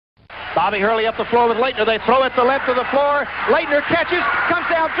Bobby Hurley up the floor with Leitner. They throw it to the left of the floor. Leitner catches, comes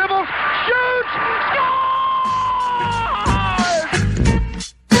down, dribbles, shoots, scores!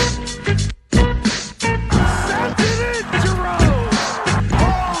 That's it, Jerome!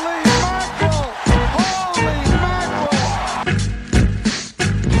 Holy mackerel! Holy mackerel!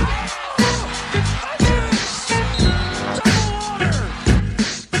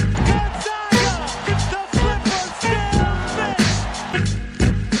 Gonzaga! The Clippers still fit!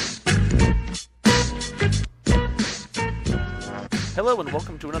 Hello and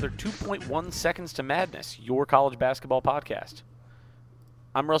welcome to another 2.1 Seconds to Madness, your college basketball podcast.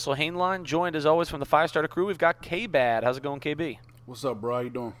 I'm Russell Hainline, joined as always from the Five Starter crew. We've got K-Bad. How's it going, KB? What's up, bro? How you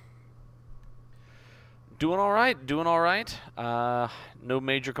doing? Doing all right. No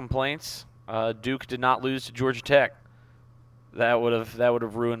major complaints. Duke did not lose to Georgia Tech. That would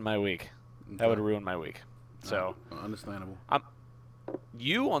have ruined my week. That would have ruined my week. So Understandable.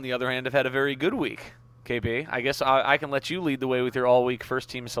 You, on the other hand, have had a very good week, KB. I guess I can let you lead the way with your all-week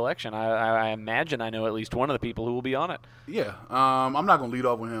first-team selection. I imagine I know at least one of the people who will be on it. Yeah, I'm not going to lead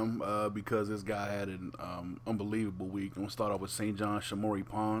off with him because this guy had an unbelievable week. I'm going to start off with St. John's Shamori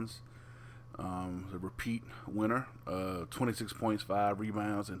Pons, the repeat winner. 26 points, 5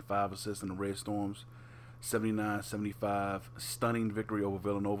 rebounds, and 5 assists in the Red Storms. 79-75 stunning victory over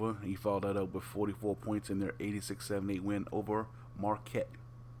Villanova. He followed that up with 44 points in their 86-78 win over Marquette.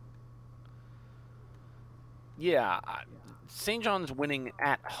 Yeah, St. John's winning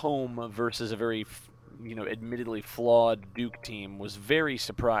at home versus a very, admittedly flawed Duke team was very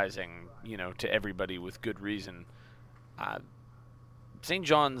surprising, to everybody with good reason. St.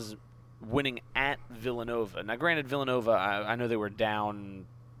 John's winning at Villanova. Now, granted, Villanova, I know they were down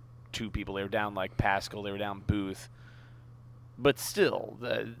 2 people. They were down like Pascal. They were down Booth. But still,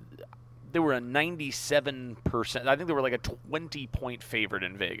 they were a 97%. I think they were like a 20-point favorite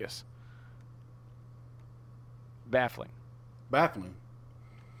in Vegas. Baffling.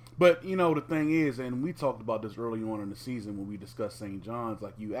 But, the thing is, and we talked about this early on in the season when we discussed St. John's,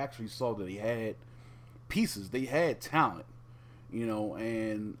 like you actually saw that they had pieces. They had talent,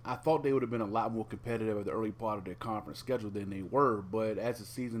 and I thought they would have been a lot more competitive at the early part of their conference schedule than they were. But as the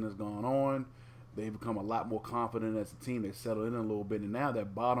season has gone on, they've become a lot more confident as a team. They settled in a little bit. And now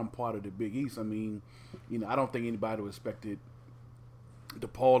that bottom part of the Big East, I don't think anybody would expected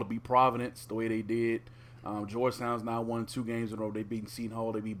DePaul to beat Providence the way they did. Georgetown's now won 2 games in a row. They beat Seton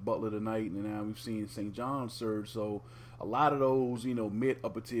Hall, they beat Butler tonight, and now we've seen St. John's surge. So a lot of those,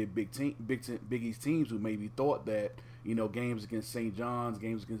 mid-upper tier Big East teams who maybe thought that, games against St. John's,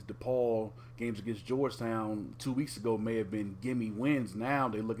 games against DePaul, games against Georgetown 2 weeks ago may have been gimme wins. Now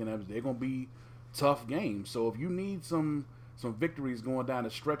they're looking at they're going to be tough games. So if you need some victories going down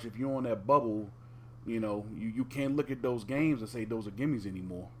the stretch, if you're on that bubble, you can't look at those games and say those are gimmies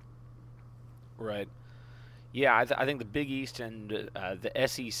anymore. Right. Yeah, I think the Big East and the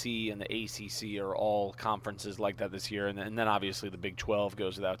SEC and the ACC are all conferences like that this year, and then obviously the Big 12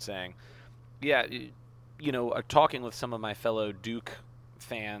 goes without saying. Yeah, talking with some of my fellow Duke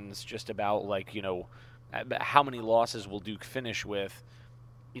fans just about how many losses will Duke finish with.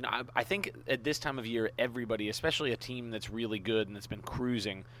 I think at this time of year, everybody, especially a team that's really good and that's been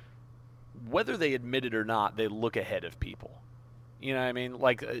cruising, whether they admit it or not, they look ahead of people. You know what I mean?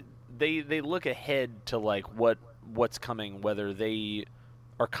 They look ahead to what's coming, whether they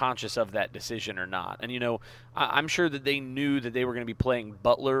are conscious of that decision or not. And I'm sure that they knew that they were going to be playing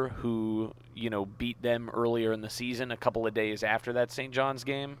Butler, who beat them earlier in the season, a couple of days after that St. John's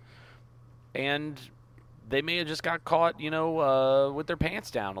game, and they may have just got caught, with their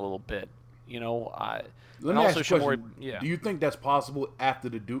pants down a little bit. Let me ask you a question. Yeah. Do you think that's possible after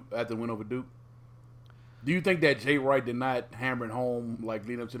the win over Duke? Do you think that Jay Wright did not hammer it home,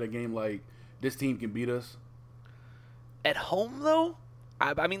 leading up to that game, this team can beat us? At home, though?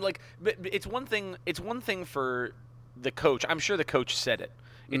 I mean, it's one thing. It's one thing for the coach. I'm sure the coach said it.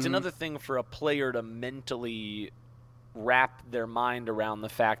 It's another thing for a player to mentally wrap their mind around the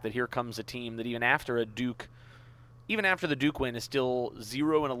fact that here comes a team that even after the Duke win is still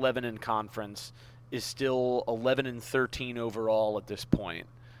 0-11 in conference, is still 11-13 overall at this point.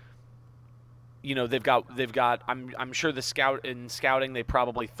 They've got. I'm sure the scouting they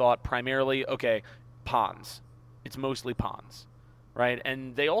probably thought primarily, okay, Pons. It's mostly Pons, right?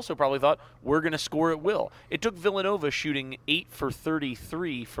 And they also probably thought we're going to score at will. It took Villanova shooting 8 for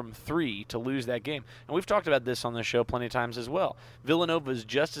 33 from 3 to lose that game, and we've talked about this on the show plenty of times as well. Villanova is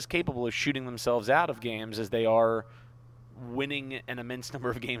just as capable of shooting themselves out of games as they are winning an immense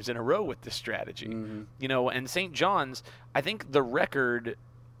number of games in a row with this strategy. Mm-hmm. And St. John's, I think the record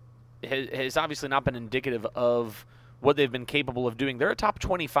has obviously not been indicative of what they've been capable of doing. They're a top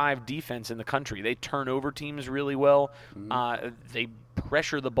 25 defense in the country. They turn over teams really well. They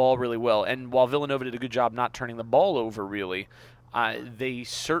pressure the ball really well. And while Villanova did a good job not turning the ball over really, they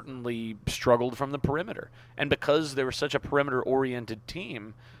certainly struggled from the perimeter. And because they were such a perimeter-oriented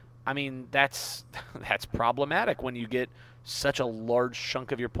team, I mean, that's problematic when you get such a large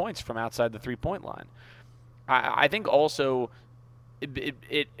chunk of your points from outside the three-point line. I think also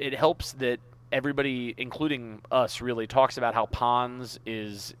it helps that everybody, including us, really talks about how Pons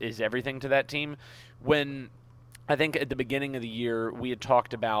is everything to that team. When I think at the beginning of the year we had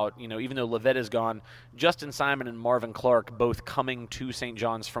talked about, even though Levette is gone, Justin Simon and Marvin Clark both coming to St.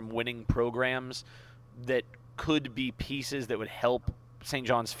 John's from winning programs that could be pieces that would help St.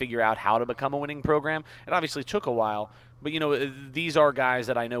 John's figure out how to become a winning program. It obviously took a while, but these are guys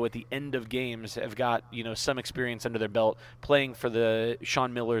that I know at the end of games have got some experience under their belt playing for the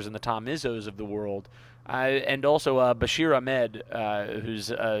Sean Millers and the Tom Izzos of the world, and also Bashir Ahmed, who's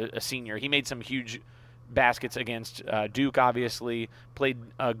a senior. He made some huge baskets against Duke. Obviously, played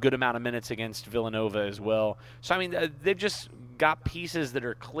a good amount of minutes against Villanova as well. So I mean, they've just got pieces that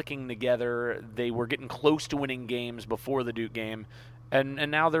are clicking together. They were getting close to winning games before the Duke game.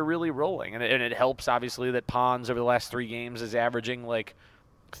 And now they're really rolling. And it helps, obviously, that Pons over the last 3 games is averaging like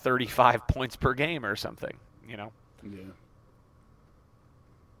 35 points per game or something, Yeah.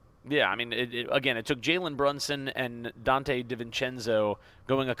 Yeah, I mean, it took Jalen Brunson and Dante DiVincenzo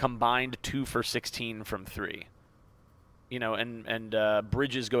going a combined 2 for 16 from 3. And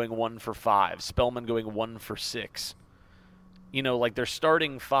Bridges going 1 for 5. Spellman going 1 for 6. Like their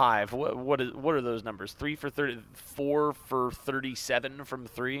starting 5. What are those numbers? 3 for 30, 4 for 37 from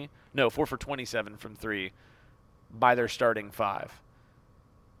 3. No, 4 for 27 from 3 by their starting 5.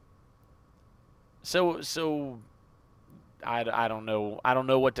 So I don't know. I don't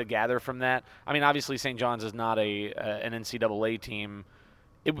know what to gather from that. I mean, obviously St. John's is not an NCAA team.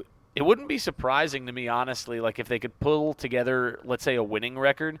 It wouldn't be surprising to me, honestly, like if they could pull together, let's say, a winning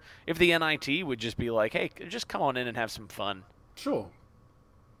record, if the NIT would just be like, hey, just come on in and have some fun. Sure.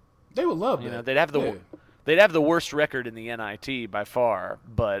 They would love that. They'd have the worst record in the NIT by far,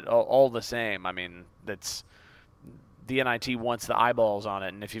 but all the same, I mean, the NIT wants the eyeballs on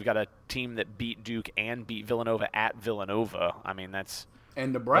it, and if you've got a team that beat Duke and beat Villanova at Villanova, I mean,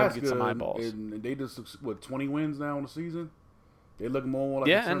 and Nebraska get some eyeballs. And they just 20 wins now in the season. They look more like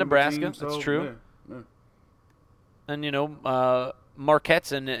and Nebraska. Team, so, that's true. Yeah. And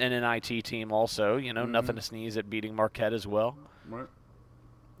Marquette's an NIT team also. Nothing to sneeze at beating Marquette as well. Right.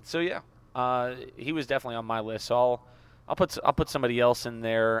 So yeah, he was definitely on my list. So I'll put somebody else in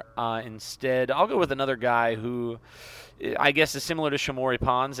there instead. I'll go with another guy who I guess is similar to Shamori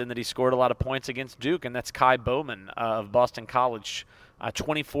Pons in that he scored a lot of points against Duke, and that's Kai Bowman of Boston College.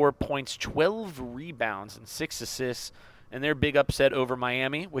 24 points, 12 rebounds, and 6 assists. And their big upset over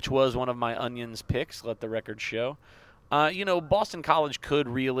Miami, which was one of my Onions picks, let the record show. Boston College could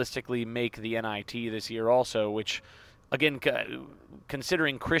realistically make the NIT this year also, which, again,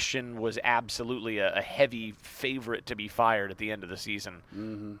 considering Christian was absolutely a heavy favorite to be fired at the end of the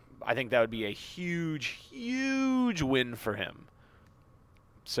season, I think that would be a huge, huge win for him.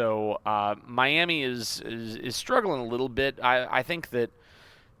 So Miami is struggling a little bit. I think that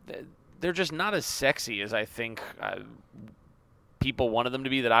they're just not as sexy as I think people wanted them to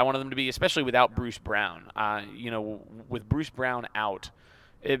be, that I wanted them to be, especially without Bruce Brown. With Bruce Brown out,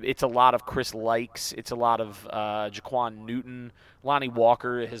 it's a lot of Chris Likes. It's a lot of Jaquan Newton. Lonnie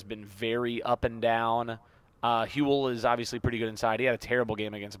Walker has been very up and down. Hewell is obviously pretty good inside. He had a terrible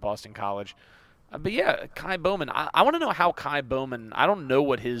game against Boston College. But yeah, Kai Bowman. I want to know how Kai Bowman, I don't know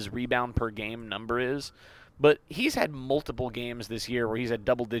what his rebound per game number is, but he's had multiple games this year where he's had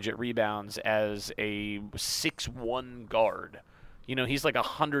double-digit rebounds as a 6'1" guard. He's like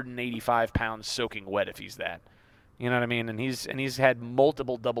 185 pounds soaking wet if he's that. You know what I mean? And he's had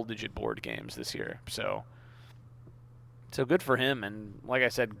multiple double-digit board games this year. So good for him. And like I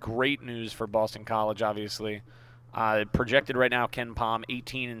said, great news for Boston College, obviously. Projected right now, Ken Palm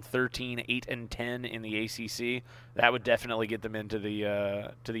 18-13, 8-10 in the ACC. That would definitely get them into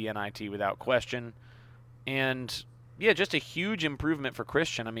the NIT without question. And yeah, just a huge improvement for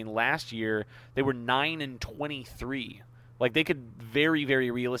Christian. I mean, last year they were 9-23. Like they could very, very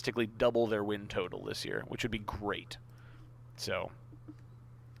realistically double their win total this year, which would be great. So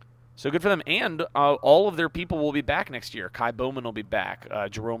good for them. And all of their people will be back next year. Kai Bowman will be back.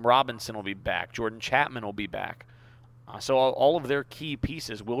 Jerome Robinson will be back. Jordan Chapman will be back. So all of their key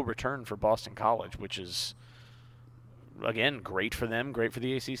pieces will return for Boston College, which is, again, great for them, great for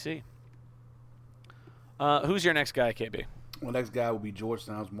the ACC. Who's your next guy, KB? Well, next guy will be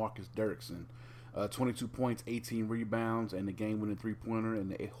Georgetown's Marcus Dirksen. 22 points, 18 rebounds, and the game-winning three-pointer,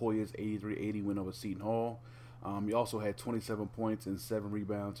 and the Hoyas 83-80 win over Seton Hall. He also had 27 points and 7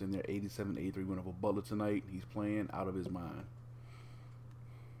 rebounds in their 87-83 win over Butler tonight. He's playing out of his mind.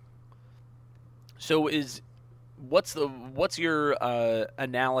 So what's your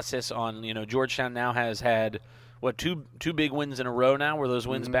analysis on, Georgetown now has had two big wins in a row now? Were those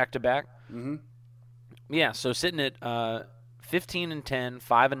wins back to back? Mm-hmm. Yeah, so sitting at 15-10,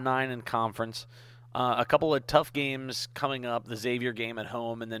 5-9 in conference. A couple of tough games coming up, the Xavier game at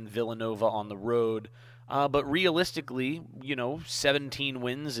home and then Villanova on the road. But realistically, 17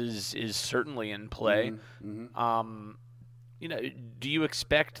 wins is certainly in play. Mm-hmm. Do you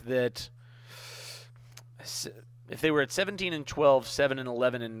expect that if they were at 17-12,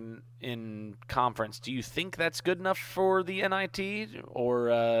 7-11 in conference, do you think that's good enough for the NIT, or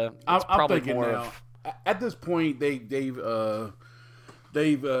it's probably thinking more now, at this point they've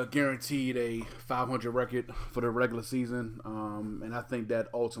guaranteed a 500 record for the regular season, and I think that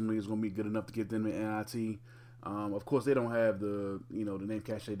ultimately is going to be good enough to get them in NIT. Of course, they don't have the the name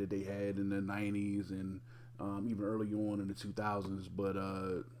cachet that they had in the 90s and even early on in the 2000s, but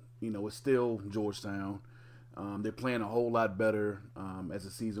it's still Georgetown. They're playing a whole lot better as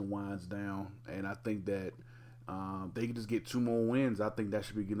the season winds down, and I think that they can just get 2 more wins. I think that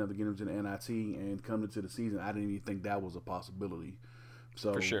should be good enough to get them to the NIT and come into the season. I didn't even think that was a possibility.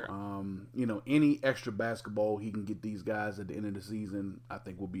 So, For sure. Any extra basketball he can get these guys at the end of the season, I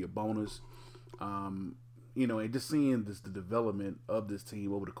think will be a bonus. And just seeing the development of this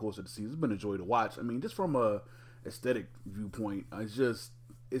team over the course of the season, it's been a joy to watch. I mean, just from a aesthetic viewpoint,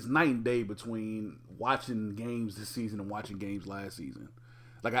 it's night and day between watching games this season and watching games last season.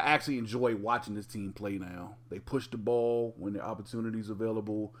 Like, I actually enjoy watching this team play now. They push the ball when the opportunity's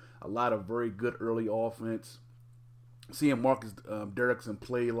available. A lot of very good early offense. Seeing Marcus Derrickson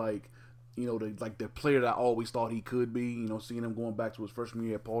play like the player that I always thought he could be. Seeing him going back to his freshman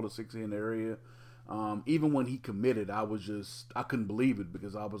year at Paul VI in the area. Even when he committed, I couldn't believe it,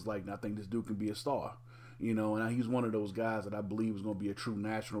 because I was like, I think this dude can be a star. And he's one of those guys that I believe is going to be a true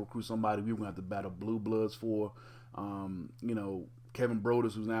national recruit, somebody we're going to have to battle blue bloods for. Kevin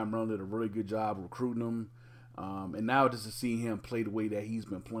Brodus, who's now running, did a really good job recruiting him. And now just to see him play the way that he's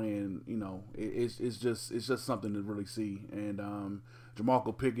been playing, it's just something to really see. And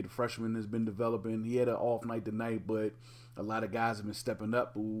Jamarco Pickett, the freshman, has been developing. He had an off night tonight, but a lot of guys have been stepping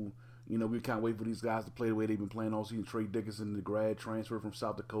up who, we can't wait for these guys to play the way they've been playing all season. Trey Dickinson, the grad transfer from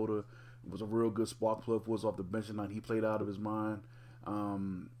South Dakota, was a real good spark plug for us off the bench tonight. He played out of his mind.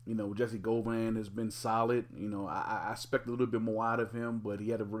 Jesse Govan has been solid. I expect a little bit more out of him, but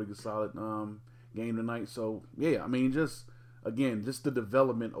he had a really good solid game tonight. So, yeah, I mean, just the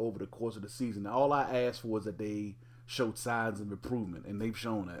development over the course of the season. All I asked for was that they showed signs of improvement, and they've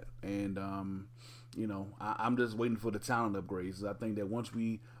shown that. And, I'm just waiting for the talent upgrades. I think that once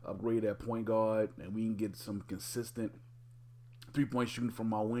we upgrade at point guard and we can get some consistent three-point shooting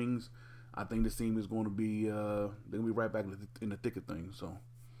from our wings, I think this team is going to be they're going to be right back in the thick of things. So,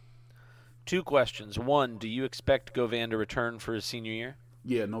 2 questions. 1, do you expect Govan to return for his senior year?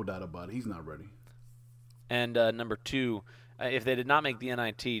 Yeah, no doubt about it. He's not ready. And number 2, if they did not make the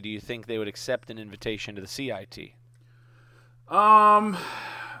NIT, do you think they would accept an invitation to the CIT?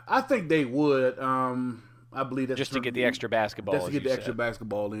 I think they would. I believe that's just to get the extra basketball. Just to get the extra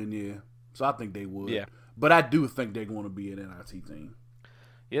basketball in, yeah. So I think they would. Yeah. But I do think they're going to be an NIT team.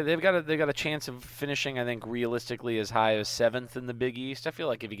 Yeah, they've got a chance of finishing, I think, realistically as high as 7th in the Big East. I feel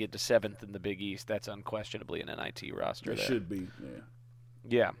like if you get to 7th in the Big East, that's unquestionably an NIT roster. It should be,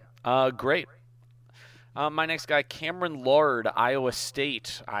 yeah. Yeah. Great. My next guy, Cameron Lard, Iowa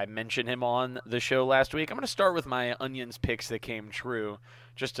State. I mentioned him on the show last week. I'm going to start with my Onions picks that came true,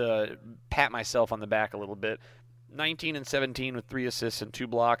 just to pat myself on the back a little bit. 19-17 with 3 assists and 2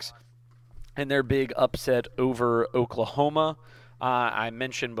 blocks, and their big upset over Oklahoma. I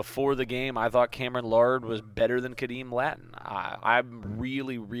mentioned before the game I thought Cameron Lard was better than Kadeem Latin. I'm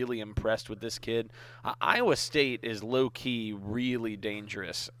really, really impressed with this kid. Iowa State is low-key really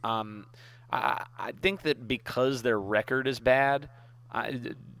dangerous. I think that because their record is bad,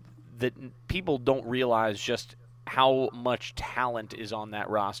 that people don't realize just how much talent is on that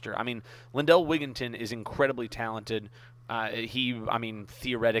roster. I mean, Lindell Wigginton is incredibly talented. He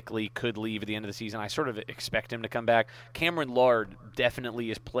theoretically could leave at the end of the season. I sort of expect him to come back. Cameron Lard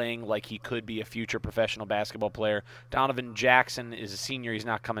definitely is playing like he could be a future professional basketball player. Donovan Jackson is a senior. He's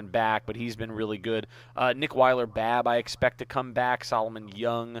not coming back, but he's been really good. Nick Weiler-Babb, I expect to come back. Solomon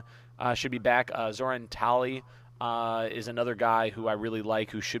Young should be back. Zoran Talley is another guy who I really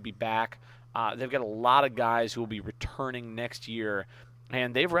like who should be back. They've got a lot of guys who will be returning next year.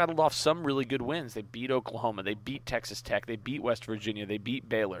 And they've rattled off some really good wins. They beat Oklahoma. They beat Texas Tech. They beat West Virginia. They beat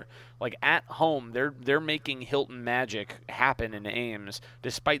Baylor. Like, at home, they're making Hilton magic happen in Ames,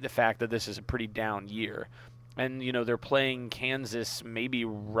 despite the fact that this is a pretty down year. And, they're playing Kansas maybe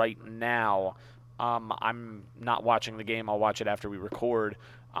right now. I'm not watching the game. I'll watch it after we record.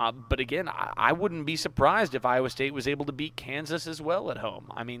 But again, I wouldn't be surprised if Iowa State was able to beat Kansas as well at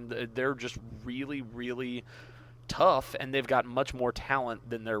home. I mean, they're just really, really tough, and they've got much more talent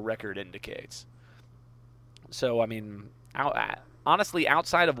than their record indicates. So, I mean, honestly,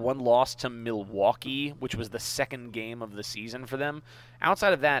 outside of one loss to Milwaukee, which was the second game of the season for them,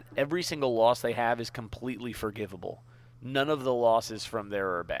 outside of that, every single loss they have is completely forgivable. None of the losses from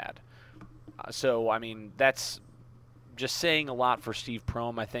there are bad. So, I mean, that's just saying a lot for Steve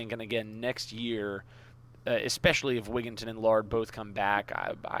Prohm, I think. And again, next year, especially if Wigginton and Lard both come back,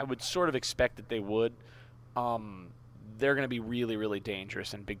 I would sort of expect that they would. They're going to be really, really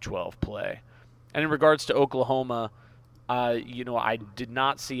dangerous in Big 12 play. And in regards to Oklahoma, I did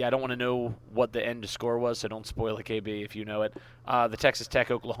not see – I don't want to know what the end score was, so don't spoil it, KB, if you know it. The Texas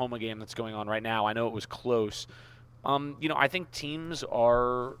Tech-Oklahoma game that's going on right now, I know it was close. I think teams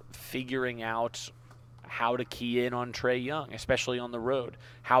are figuring out how to key in on Trae Young, especially on the road,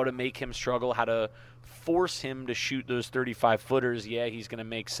 how to make him struggle, how to force him to shoot those 35-footers. Yeah, he's going to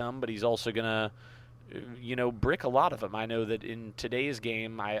make some, but he's also going to – brick a lot of them. I know that in today's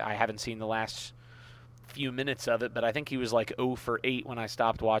game, I haven't seen the last few minutes of it, but I think he was like 0 for 8 when I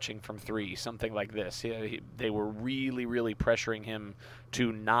stopped watching from 3, something like this. They were really, really pressuring him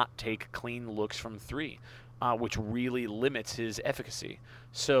to not take clean looks from 3, which really limits his efficacy.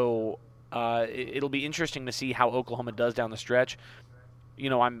 So it'll be interesting to see how Oklahoma does down the stretch.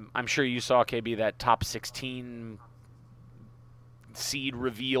 I'm sure you saw, KB, that top 16 seed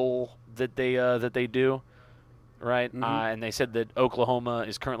reveal that they do, right? Mm-hmm. And they said that Oklahoma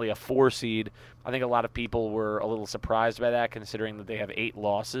is currently a 4 seed. I think a lot of people were a little surprised by that, considering that they have 8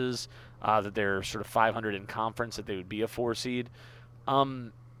 losses, that they're sort of 500 in conference, that they would be a 4 seed.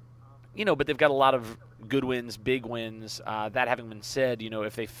 But they've got a lot of good wins, big wins. That having been said,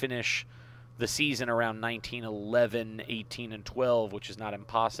 if they finish the season around 19-11, 18-12, which is not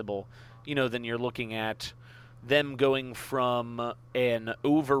impossible, then you're looking at them going from an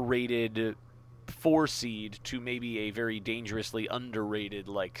overrated 4 seed to maybe a very dangerously underrated,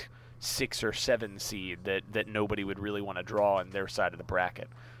 like 6 or 7 seed that nobody would really want to draw on their side of the bracket.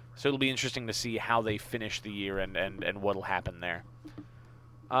 So it'll be interesting to see how they finish the year and what'll happen there.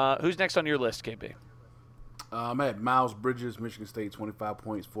 Who's next on your list, KB? I'm at Miles Bridges, Michigan State, 25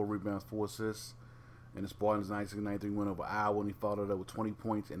 points, 4 rebounds, 4 assists. And the Spartans 96-93 win over Iowa, and he followed up with 20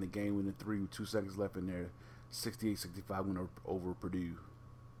 points in the game-winning 3 with 2 seconds left in there. 68-65 win over Purdue.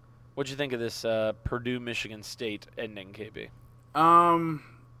 What'd you think of this Purdue-Michigan State ending, KB?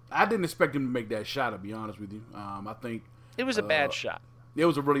 I didn't expect him to make that shot, to be honest with you. I think it was a bad shot. It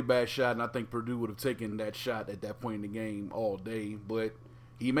was a really bad shot, and I think Purdue would have taken that shot at that point in the game all day, but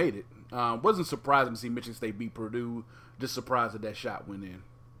he made it. Wasn't surprising to see Michigan State beat Purdue, just surprised that shot went in.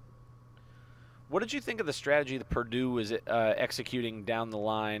 What did you think of the strategy that Purdue was executing down the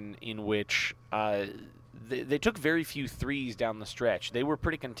line, in which they took very few threes down the stretch? They were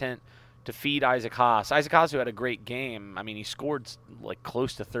pretty content to feed Isaac Haas. Isaac Haas, who had a great game. I mean, he scored like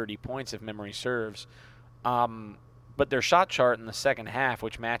close to 30 points, if memory serves. But their shot chart in the second half,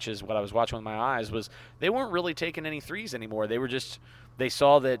 which matches what I was watching with my eyes, was they weren't really taking any threes anymore. They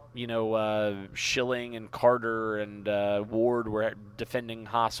saw that, Schilling and Carter and Ward were defending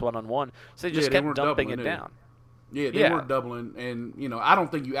Haas one-on-one, so they just kept dumping it down. Yeah, they weren't doubling, and, I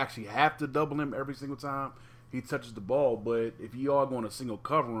don't think you actually have to double him every single time he touches the ball, but if you are going to single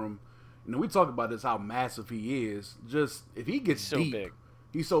cover him, we talk about this, how massive he is. Just, if he gets so deep, big.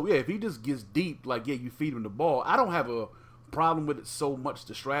 If he just gets deep, you feed him the ball. I don't have a problem with it so much,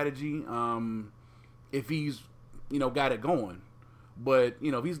 the strategy, if he's, got it going. But,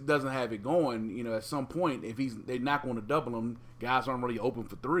 if he doesn't have it going, at some point, if they're not going to double him, guys aren't really open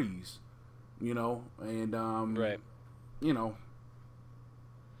for threes, and, right.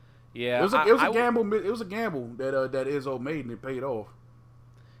 Yeah, it was a gamble. It was a gamble that Izzo made, and it paid off.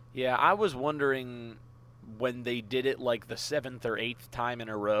 Yeah, I was wondering when they did it like the 7th or 8th time in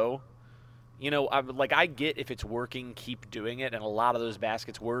a row. I get if it's working, keep doing it, and a lot of those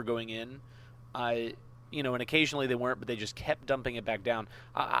baskets were going in. And occasionally they weren't, but they just kept dumping it back down.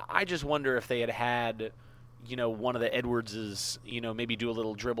 I just wonder if they had one of the Edwardses, maybe do a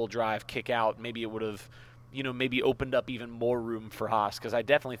little dribble drive, kick out, maybe it would have, maybe opened up even more room for Haas, because I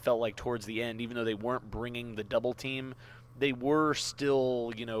definitely felt like towards the end, even though they weren't bringing the double team, they were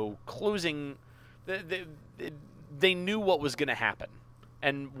still, closing. They knew what was going to happen.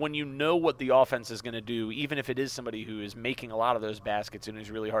 And when you know what the offense is going to do, even if it is somebody who is making a lot of those baskets and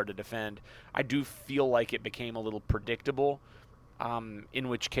is really hard to defend, I do feel like it became a little predictable, in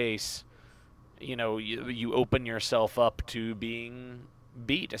which case, you open yourself up to being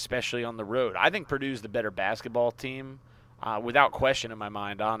beat, especially on the road. I think Purdue's the better basketball team, without question in my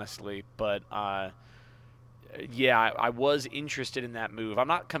mind, honestly. But, yeah, I was interested in that move. I'm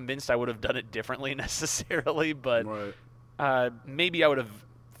not convinced I would have done it differently necessarily, but Right. maybe I would have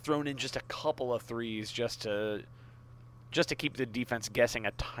thrown in just a couple of threes just to keep the defense guessing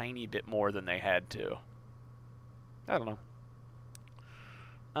a tiny bit more than they had to. I don't know.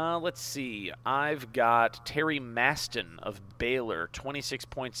 Let's see. I've got Terry Maston of Baylor,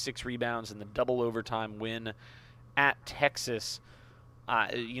 26.6 rebounds in the double overtime win at Texas.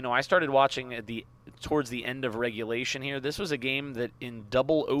 I started watching towards the end of regulation here. This was a game that in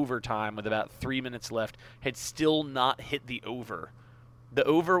double overtime with about 3 minutes left had still not hit the over. The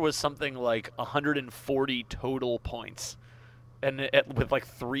over was something like 140 total points. And with like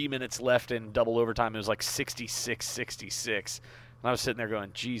 3 minutes left in double overtime, it was like 66-66. And I was sitting there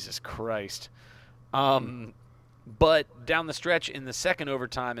going, Jesus Christ. But down the stretch in the second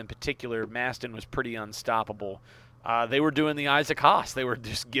overtime in particular, Maston was pretty unstoppable. They were doing the Isaac Haas. They were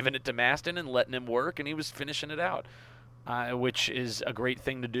just giving it to Maston and letting him work, and he was finishing it out, which is a great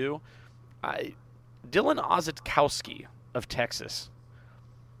thing to do. Dylan Ozetkowski of Texas.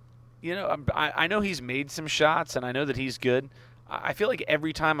 I know he's made some shots, and I know that he's good. I feel like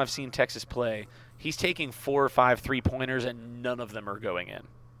every time I've seen Texas play, he's taking 4 or 5 three-pointers, and none of them are going in.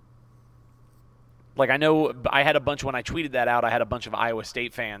 Like, I know I had a bunch, when I tweeted that out, I had a bunch of Iowa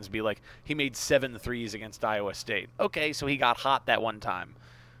State fans be like, he made 7 threes against Iowa State. Okay, so he got hot that one time.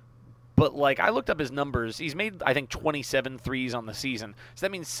 But, like, I looked up his numbers. He's made, I think, 27 threes on the season. So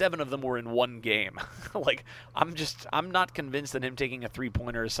that means 7 of them were in one game. Like, I'm not convinced that him taking a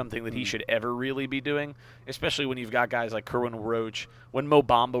three-pointer is something that he should ever really be doing, especially when you've got guys like Kerwin Roach, when Mo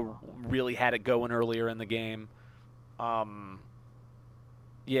Bamba really had it going earlier in the game.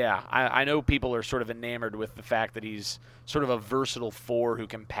 Yeah, I know people are sort of enamored with the fact that he's sort of a versatile 4 who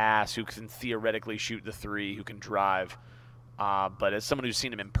can pass, who can theoretically shoot the 3, who can drive. But as someone who's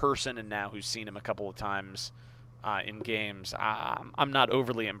seen him in person and now who's seen him a couple of times in games, I'm not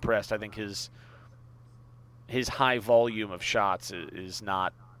overly impressed. I think his high volume of shots is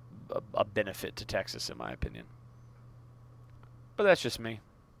not a benefit to Texas, in my opinion. But that's just me.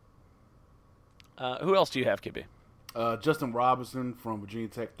 Who else do you have, Kibbe? Justin Robinson from Virginia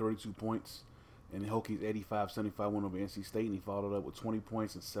Tech, 32 points. And the Hokies 85-75 win over NC State, and he followed up with 20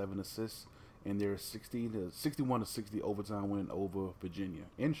 points and 7 assists in their 61-60 overtime win over Virginia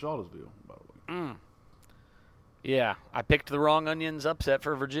in Charlottesville, by the way. Yeah, I picked the wrong Onions upset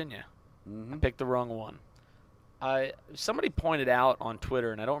for Virginia. I picked the wrong one. Somebody pointed out on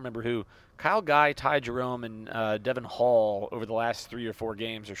Twitter, and I don't remember who, Kyle Guy, Ty Jerome, and Devin Hall over the last 3 or 4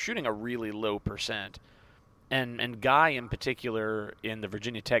 games are shooting a really low percent. And Guy in particular in the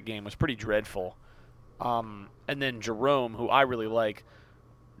Virginia Tech game was pretty dreadful. And then Jerome, who I really like,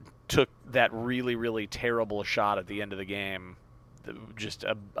 took that really, really terrible shot at the end of the game. Just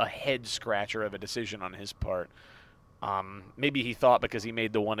a head scratcher of a decision on his part. Maybe he thought because he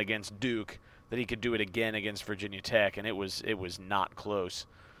made the one against Duke that he could do it again against Virginia Tech, and it was not close.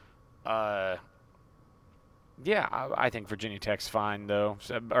 Yeah, I think Virginia Tech's fine, though.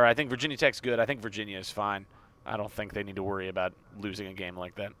 Or I think Virginia Tech's good. I think Virginia is fine. I don't think they need to worry about losing a game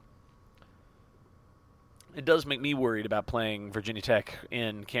like that. It does make me worried about playing Virginia Tech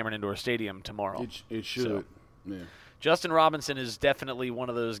in Cameron Indoor Stadium tomorrow. It should. So, yeah. Justin Robinson is definitely one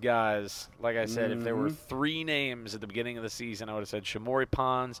of those guys. Like I said, if there were 3 names at the beginning of the season, I would have said Shamori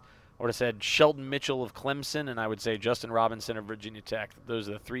Pons, I would have said Sheldon Mitchell of Clemson, and I would say Justin Robinson of Virginia Tech. Those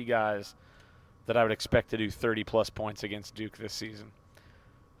are the 3 guys that I would expect to do 30-plus points against Duke this season.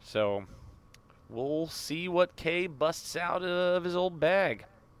 So we'll see what K busts out of his old bag.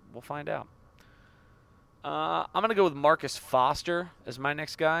 We'll find out. I'm going to go with Marcus Foster as my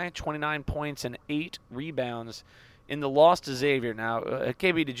next guy. 29 points and 8 rebounds in the loss to Xavier. Now,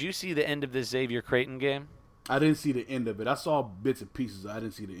 KB, did you see the end of this Xavier Creighton game? I didn't see the end of it. I saw bits and pieces. I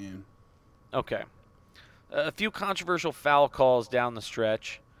didn't see the end. Okay. A few controversial foul calls down the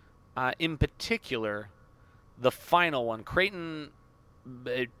stretch. In particular, the final one. Creighton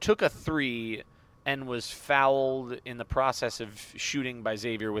took a 3 and was fouled in the process of shooting by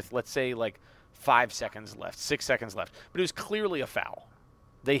Xavier with, let's say, like 5 seconds left, 6 seconds left. But it was clearly a foul.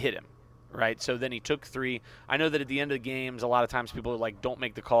 They hit him, right? So then he took 3. I know that at the end of the games, a lot of times people are like, don't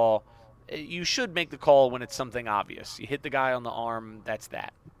make the call. You should make the call when it's something obvious. You hit the guy on the arm, that's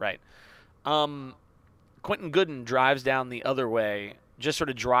that, right? Quentin Gooden drives down the other way, just sort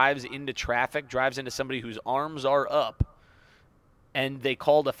of drives into traffic, drives into somebody whose arms are up, and they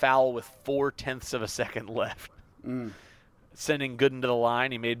called a foul with 0.4 of a second left. Sending Gooden to the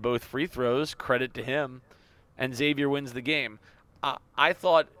line. He made both free throws. Credit to him. And Xavier wins the game. I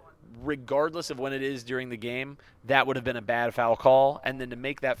thought, regardless of when it is during the game, that would have been a bad foul call. And then to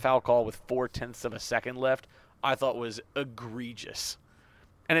make that foul call with 0.4 of a second left, I thought was egregious.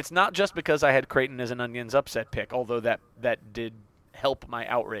 And it's not just because I had Creighton as an Onions upset pick, although that did help my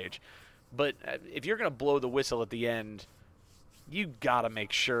outrage. But if you're going to blow the whistle at the end, you got to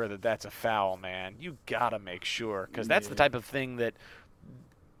make sure that that's a foul, man. You got to make sure, because that's the type of thing that,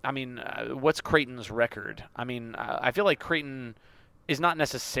 I mean, what's Creighton's record? I mean, I feel like Creighton is not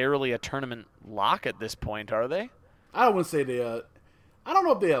necessarily a tournament lock at this point, are they? I wouldn't say they are. I don't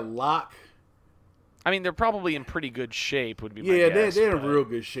know if they're a lock. I mean, they're probably in pretty good shape, would be my Yeah, guess. they're in real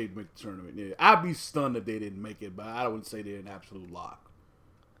good shape to make the tournament. Yeah, I'd be stunned if they didn't make it, but I wouldn't say they're an absolute lock.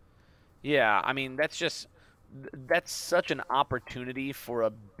 Yeah, I mean, that's such an opportunity for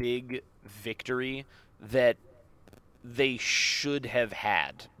a big victory that they should have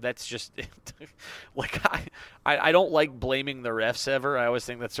had. That's just like I don't like blaming the refs ever. I always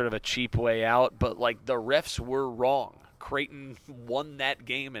think that's sort of a cheap way out, but like the refs were wrong. Creighton won that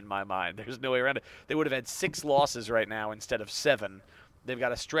game in my mind. There's no way around it. They would have had 6 losses right now instead of 7. They've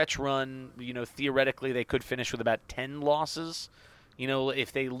got a stretch run. You know, theoretically they could finish with about 10 losses. You know,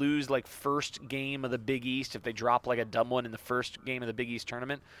 if they lose like first game of the Big East, if they drop like a dumb one in the first game of the Big East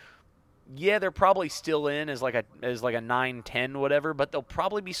tournament, yeah, they're probably still in as like a 9-10 whatever, but they'll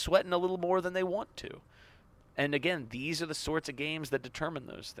probably be sweating a little more than they want to. And again, these are the sorts of games that determine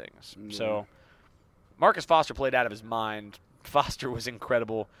those things. Yeah. So Marcus Foster played out of his mind. Foster was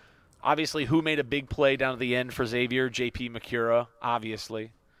incredible. Obviously, who made a big play down at the end for Xavier? J.P. Macura,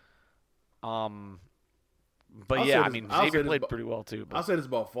 obviously. But yeah, I mean, Xavier played pretty well too. But. I'll say this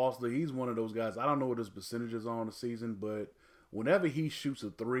about Foster. He's one of those guys. I don't know what his percentages are on the season, but whenever he shoots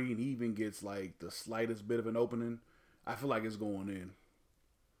a 3 and he even gets like the slightest bit of an opening, I feel like it's going in.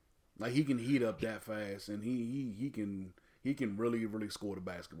 Like he can heat up that fast, and he can really score the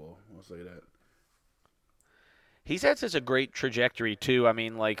basketball. I'll say that. He's had such a great trajectory too. I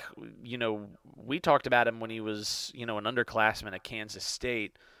mean, like, you know, we talked about him when he was, you know, an underclassman at Kansas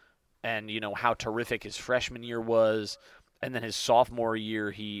State, and you know how terrific his freshman year was, and then his sophomore year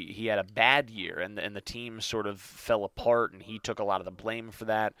he had a bad year, and the team sort of fell apart, and he took a lot of the blame for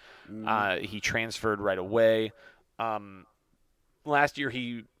that. He transferred right away. Last year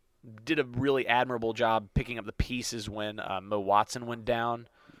he did a really admirable job picking up the pieces when Mo Watson went down.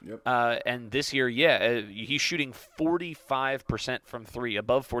 Yep. And this year, he's shooting 45% from 3,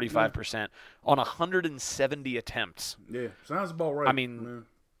 above 45% on 170 attempts. Yeah, sounds about right. I mean,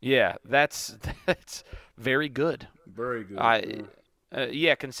 yeah, that's very good. Very good.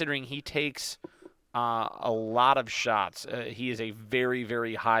 Considering he takes a lot of shots. He is a very,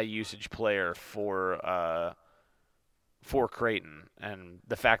 very high usage player for Creighton, and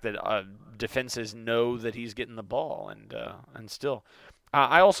the fact that defenses know that he's getting the ball, and still.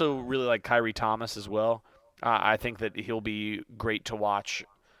 I also really like Kyrie Thomas as well. I think that he'll be great to watch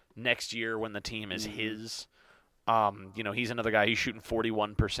next year when the team is his. You know, he's another guy. He's shooting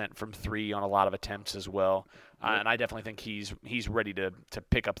 41% from 3 on a lot of attempts as well. And I definitely think he's ready to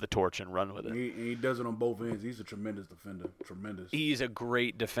pick up the torch and run with it. He does it on both ends. He's a tremendous defender. Tremendous. He's a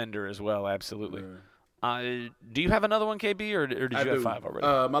great defender as well, absolutely. Yeah. Do you have another one, KB, or did you have 5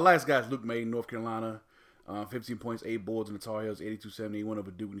 already? My last guy is Luke May, North Carolina. 15 points, 8 boards in the Tar Heels, 82-70. He went over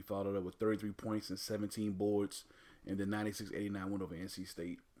Duke, and he followed up with 33 points and 17 boards. And then 96-89 went over NC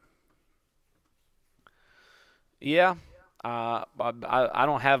State. Yeah. I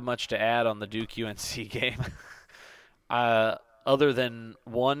don't have much to add on the Duke-UNC game. Other than,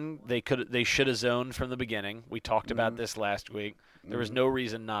 one, they should have zoned from the beginning. We talked about this last week. There was no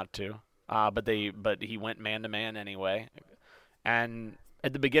reason not to. But he went man-to-man anyway. And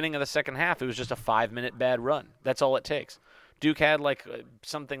at the beginning of the second half, it was just a 5-minute bad run. That's all it takes. Duke had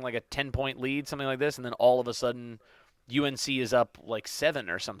something like a 10-point lead, something like this, and then all of a sudden UNC is up like 7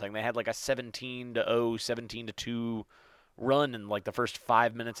 or something. They had like a 17-0, 17-2 run in like the first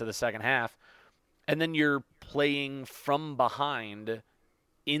 5 minutes of the second half. And then you're playing from behind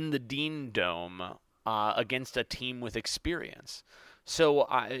in the Dean Dome against a team with experience. So,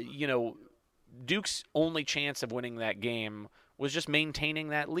 Duke's only chance of winning that game was just maintaining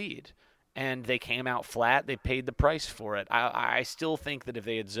that lead. And they came out flat. They paid the price for it. I still think that if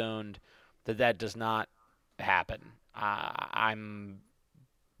they had zoned, that does not happen. I'm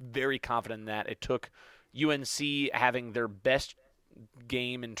very confident in that. It took UNC having their best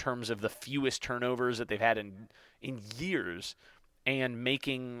game in terms of the fewest turnovers that they've had in years, and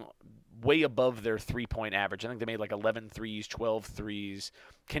making way above their three-point average. I think they made like 11 threes, 12 threes.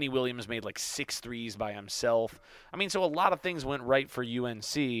 Kenny Williams made like 6 threes by himself. I mean, so a lot of things went right for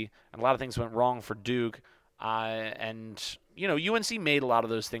UNC, and a lot of things went wrong for Duke. And, you know, UNC made a lot of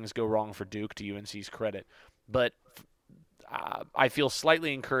those things go wrong for Duke, to UNC's credit. But I feel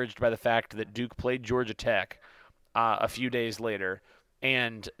slightly encouraged by the fact that Duke played Georgia Tech a few days later,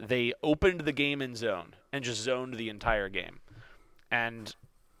 and they opened the game in zone and just zoned the entire game. And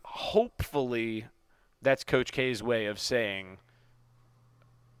hopefully that's Coach K's way of saying,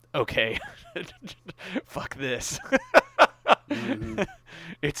 okay, fuck this. Mm-hmm.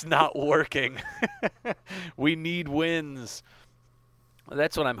 It's not working. We need wins.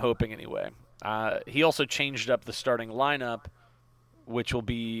 That's what I'm hoping anyway. He also changed up the starting lineup, which will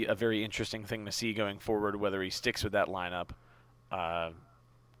be a very interesting thing to see going forward, whether he sticks with that lineup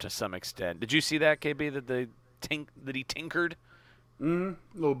to some extent. Did you see that, KB, that he tinkered? A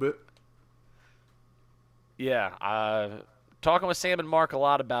little bit. Yeah. Talking with Sam and Mark a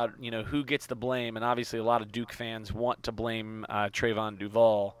lot about, you know, who gets the blame, and obviously a lot of Duke fans want to blame Trayvon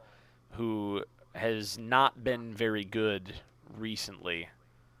Duval, who has not been very good recently.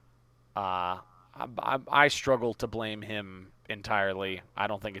 I struggle to blame him entirely. I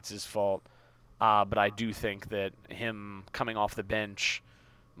don't think it's his fault, but I do think that him coming off the bench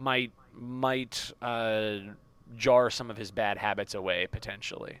might jar some of his bad habits away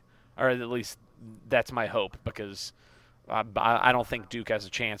potentially, or at least that's my hope, because I don't think Duke has a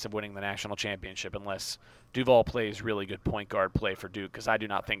chance of winning the national championship unless Duval plays really good point guard play for Duke, because I do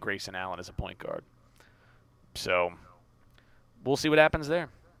not think Grayson Allen is a point guard. So we'll see what happens there.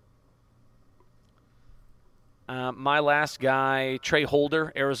 My last guy, Trey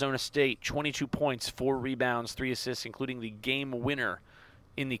Holder, Arizona State, 22 points, 4 rebounds, 3 assists, including the game winner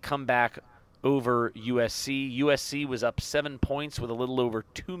in the comeback over USC. USC was up 7 points with a little over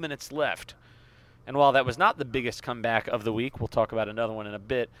 2 minutes left. And while that was not the biggest comeback of the week, we'll talk about another one in a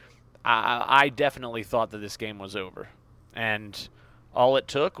bit, I definitely thought that this game was over. And all it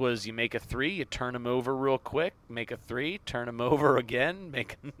took was you make a 3, you turn them over real quick, make a 3, turn them over again,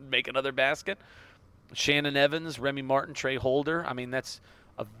 make another basket. Shannon Evans, Remy Martin, Trey Holder. I mean, that's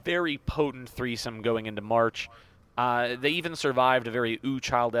a very potent threesome going into March. They even survived a very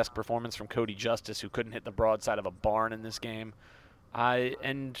Child-esque performance from Cody Justice, who couldn't hit the broadside of a barn in this game.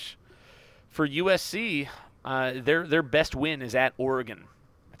 And for USC, their best win is at Oregon.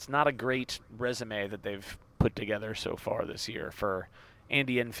 It's not a great resume that they've put together so far this year for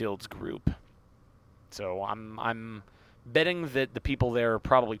Andy Enfield's group. So I'm betting that the people there are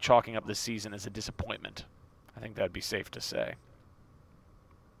probably chalking up this season as a disappointment. I think that'd be safe to say.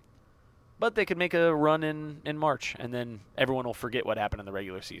 But they could make a run in March, and then everyone will forget what happened in the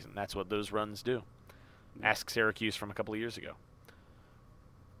regular season. That's what those runs do. Ask Syracuse from a couple of years ago.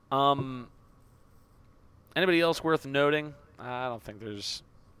 Anybody else worth noting? I don't think there's.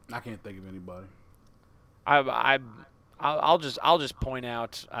 I can't think of anybody. I'll just point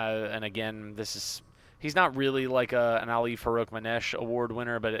out, and again, he's not really like an Ali Farouk-Manesh award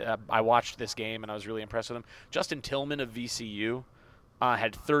winner, but I watched this game and I was really impressed with him. Justin Tillman of VCU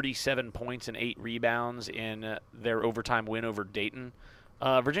had 37 points and 8 rebounds in their overtime win over Dayton.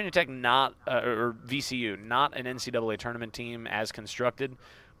 Virginia Tech or VCU, not an NCAA tournament team as constructed,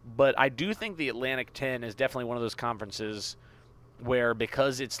 but I do think the Atlantic 10 is definitely one of those conferences where,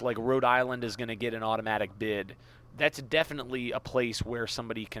 because it's like Rhode Island is going to get an automatic bid, that's definitely a place where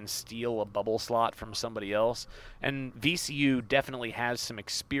somebody can steal a bubble slot from somebody else. And VCU definitely has some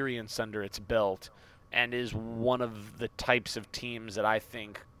experience under its belt and is one of the types of teams that I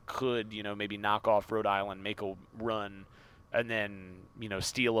think could, maybe knock off Rhode Island, make a run, and then,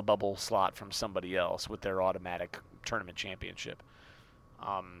 steal a bubble slot from somebody else with their automatic tournament championship.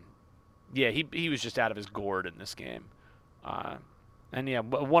 He was just out of his gourd in this game.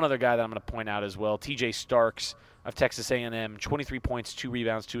 One other guy that I'm going to point out as well, TJ Starks of Texas A&M, 23 points, 2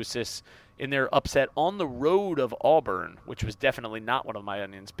 rebounds, 2 assists in their upset on the road of Auburn, which was definitely not one of my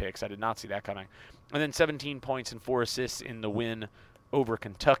Onions picks. I did not see that coming. And then 17 points and 4 assists in the win over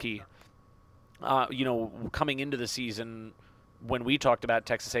Kentucky. Coming into the season, when we talked about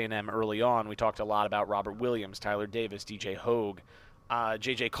Texas A&M early on, we talked a lot about Robert Williams, Tyler Davis, DJ Hogue,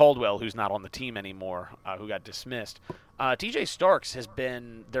 J.J. Caldwell, who's not on the team anymore, who got dismissed. TJ Starks has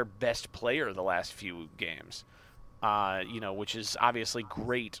been their best player the last few games, which is obviously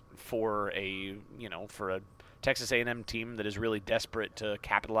great for a Texas A&M team that is really desperate to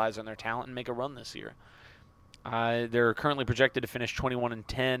capitalize on their talent and make a run this year. They're currently projected to finish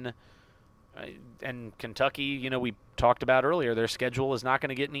 21-10. And Kentucky, we talked about earlier, their schedule is not going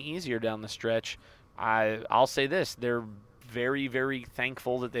to get any easier down the stretch. I'll say this, they're very, very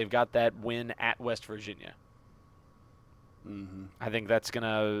thankful that they've got that win at West Virginia. Mm-hmm. I think that's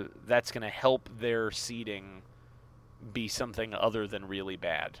gonna help their seeding be something other than really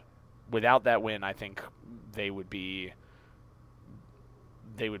bad. Without that win, I think they would be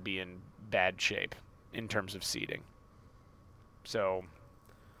in bad shape in terms of seeding. So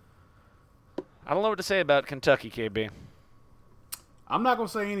I don't know what to say about Kentucky, KB. I'm not gonna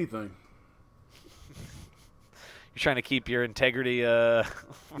say anything. You're trying to keep your integrity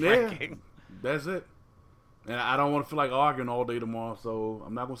ranking. That's it. And I don't want to feel like arguing all day tomorrow, so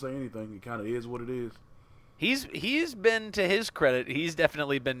I'm not gonna say anything. It kind of is what it is. He's been, to his credit, he's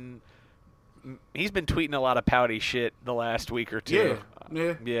definitely been tweeting a lot of pouty shit the last week or two.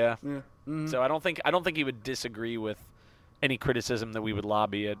 Yeah. Mm-hmm. So I don't think he would disagree with any criticism that we would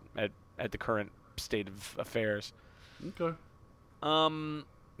lobby at the current state of affairs. Okay.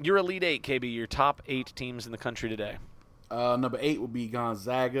 Your Elite Eight, KB. Your top 8 teams in the country today. Number 8 would be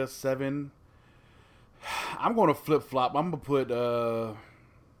Gonzaga. 7. I'm going to flip flop. I'm gonna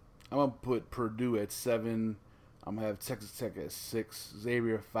put Purdue at 7. I'm gonna have Texas Tech at 6.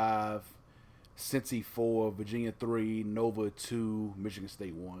 Xavier 5. Cincy 4. Virginia 3. Nova 2. Michigan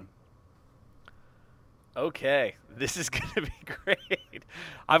State 1. Okay, this is going to be great.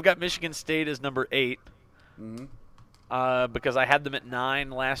 I've got Michigan State as number 8 because I had them at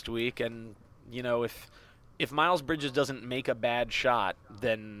 9 last week, and if Miles Bridges doesn't make a bad shot,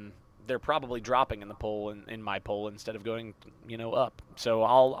 then they're probably dropping in the poll in my poll instead of going up. So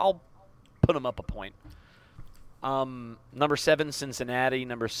I'll put them up a point. Number 7, Cincinnati.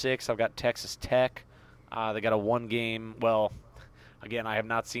 Number 6, I've got Texas Tech. They got a 1-game. Well, again, I have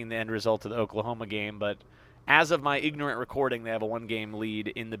not seen the end result of the Oklahoma game, but as of my ignorant recording, they have a 1-game lead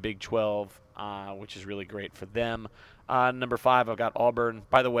in the Big 12, which is really great for them. Number 5, I've got Auburn.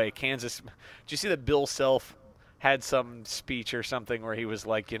 By the way, Kansas. Did you see that Bill Self had some speech or something where he was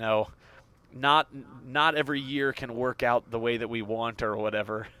like, not every year can work out the way that we want or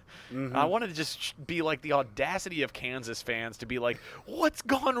whatever. Mm-hmm. I wanted to just be like the audacity of Kansas fans to be like, what's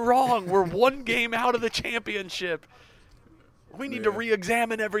gone wrong? We're 1 game out of the championship. We need to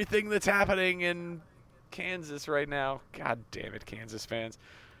re-examine everything that's happening in Kansas right now. God damn it, Kansas fans.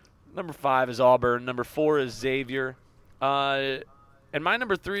 Number 5 is Auburn. Number 4 is Xavier. And my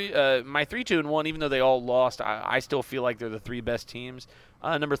number 3, my 3, 2, and 1, even though they all lost, I still feel like they're the 3 best teams.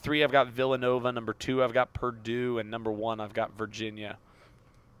 Number 3, I've got Villanova. Number 2, I've got Purdue. And number 1, I've got Virginia.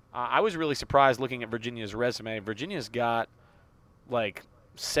 I was really surprised looking at Virginia's resume. Virginia's got,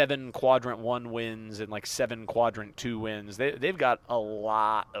 7 Quadrant 1 wins and, 7 Quadrant 2 wins. They've got a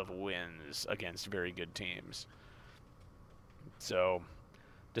lot of wins against very good teams. So,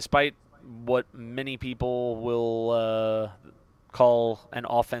 despite what many people will call an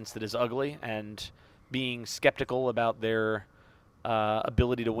offense that is ugly and being skeptical about their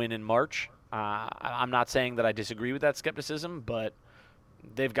ability to win in March, I'm not saying that I disagree with that skepticism, but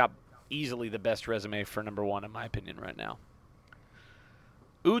they've got easily the best resume for number 1 in my opinion right now.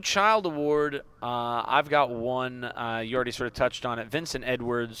 Child Award, I've got one. You already sort of touched on it. Vincent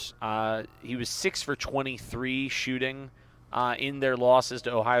Edwards, he was 6 for 23 shooting in their losses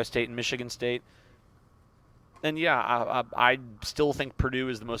to Ohio State and Michigan State. And, yeah, I still think Purdue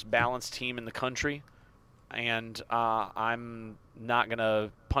is the most balanced team in the country. And I'm not going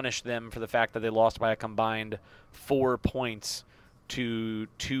to punish them for the fact that they lost by a combined 4 points to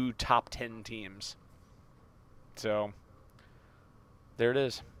 2 top 10 teams. So there it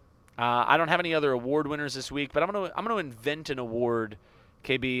is. I don't have any other award winners this week, but I'm gonna invent an award,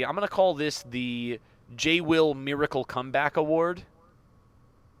 KB. I'm gonna call this the J. Will Miracle Comeback Award.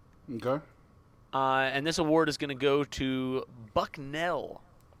 Okay. And this award is gonna go to Bucknell.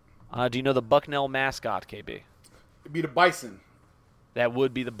 Do you know the Bucknell mascot, KB? It'd be the Bison. That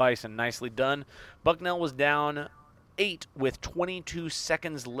would be the Bison. Nicely done. Bucknell was down 8 with 22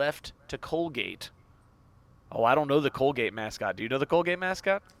 seconds left to Colgate. Oh, I don't know the Colgate mascot. Do you know the Colgate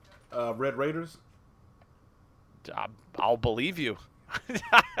mascot? Red Raiders. I'll believe you.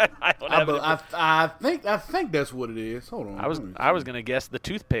 I think that's what it is. Hold on. I was gonna guess the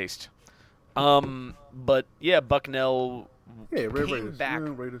toothpaste. But yeah, Bucknell. Yeah, Red came Raiders. back.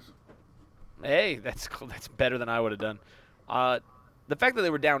 Yeah, Raiders. Hey, that's cool. That's better than I would have done. The fact that they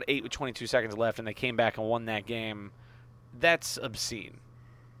were down 8 with 22 seconds left and they came back and won that game, that's obscene.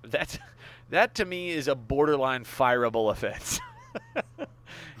 That to me is a borderline fireable offense.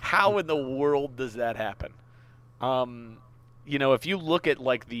 How in the world does that happen? If you look at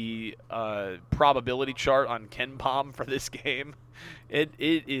the probability chart on KenPom for this game, it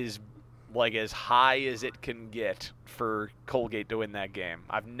is as high as it can get for Colgate to win that game.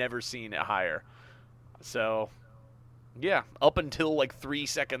 I've never seen it higher. So Yeah, up until like 3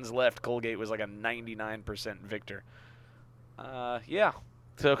 seconds left, Colgate was like a 99% victor. Yeah,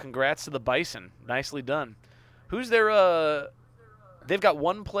 so congrats to the Bison. Nicely done. Who's their? They've got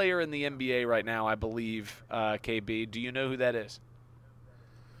one player in the NBA right now, I believe. KB, do you know who that is?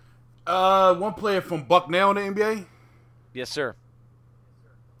 One player from Bucknell in the NBA. Yes, sir.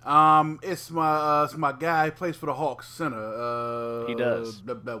 It's my guy. He plays for the Hawks center. He does.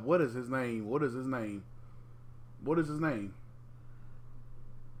 What is his name?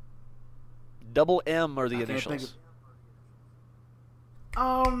 Double M are the I can't think initials.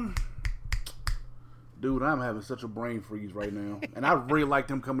 Dude, I'm having such a brain freeze right now, and I really liked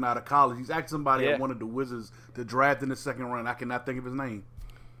him coming out of college. He's actually somebody Yeah. I wanted the Wizards to draft in the second round. I cannot think of his name.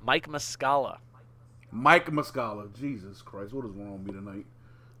 Mike Muscala. Mike Muscala. Jesus Christ, what is wrong with me tonight?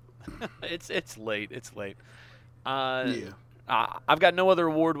 It's late. It's late. Yeah. I've got no other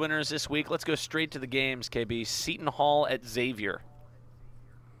award winners this week. Let's go straight to the games, KB. Seton Hall at Xavier.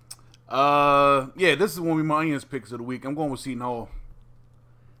 Yeah, this is one of my onions picks of the week. I'm going with Seton Hall.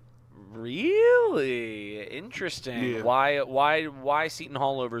 Really interesting. Yeah. Why Seton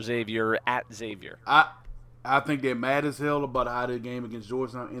Hall over Xavier at Xavier? I think they're mad as hell about how their game against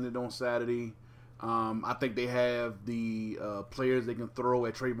Georgetown ended on Saturday. I think they have the players they can throw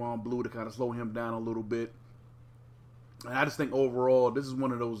at Trayvon Blue to kind of slow him down a little bit. And I just think overall, this is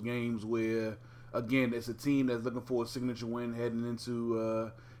one of those games where, again, it's a team that's looking for a signature win heading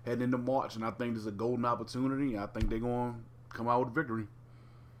into March, and I think there's a golden opportunity. I think they're going to come out with a victory.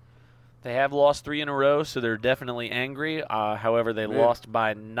 They have lost 3 in a row, so they're definitely angry. However, they lost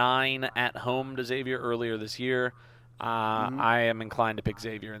by 9 at home to Xavier earlier this year. I am inclined to pick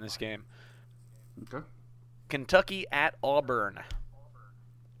Xavier in this game. Okay. Kentucky at Auburn.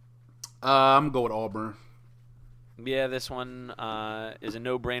 I'm going to go with Auburn. Yeah, this one is a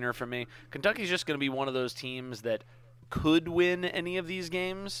no-brainer for me. Kentucky's just going to be one of those teams that could win any of these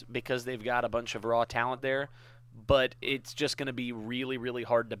games because they've got a bunch of raw talent there, but it's just going to be really, really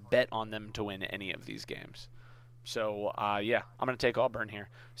hard to bet on them to win any of these games. So, yeah, I'm going to take Auburn here.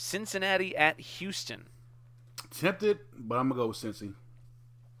 Cincinnati at Houston. Tempted, but I'm going to go with Cincy.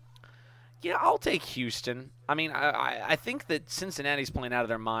 Yeah, I'll take Houston. I mean, I think that Cincinnati's playing out of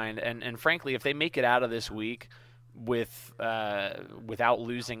their mind, and frankly, if they make it out of this week without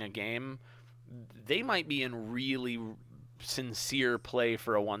losing a game, they might be in really sincere play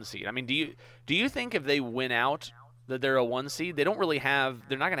for a 1 seed. I mean, do you think if they win out that they're a 1 seed? They're not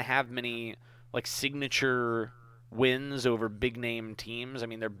going to have many like signature wins over big name teams. I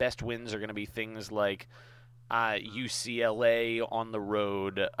mean, their best wins are going to be things like UCLA on the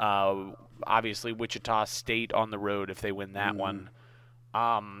road, obviously Wichita State on the road if they win that one.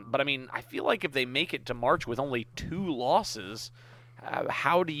 But I mean, I feel like if they make it to March with only 2 losses,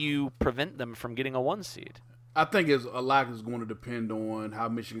 how do you prevent them from getting a 1 seed? I think a lot is going to depend on how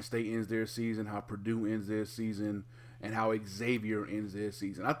Michigan State ends their season, how Purdue ends their season, and how Xavier ends their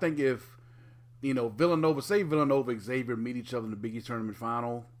season. I think if, Villanova, Xavier meet each other in the Big East Tournament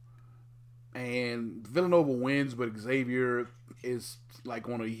Final, and Villanova wins, but Xavier is like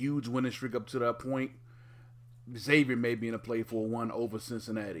on a huge winning streak up to that point, Xavier may be in a play for 1 over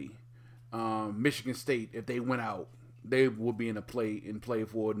Cincinnati. Michigan State, if they win out, they will be in play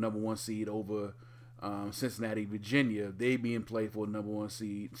for a number 1 seed over Cincinnati. Virginia, they be in play for a number 1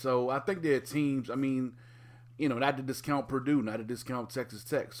 seed. So I think there are teams, not to discount Purdue, not to discount Texas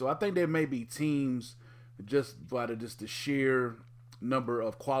Tech. So I think there may be teams just by the sheer number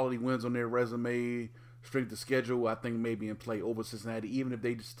of quality wins on their resume, strength of schedule, I think maybe in play over Cincinnati, even if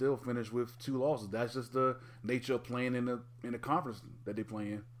they still finish with 2 losses. That's just the nature of playing in the conference that they play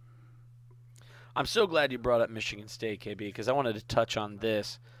in. I'm so glad you brought up Michigan State, KB, because I wanted to touch on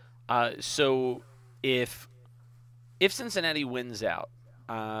this. So if Cincinnati wins out,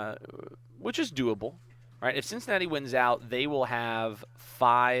 which is doable, right? If Cincinnati wins out, they will have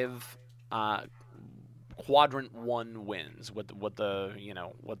 5 quadrant 1 wins. What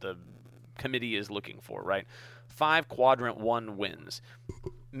the committee is looking for, right? 5 quadrant 1 wins.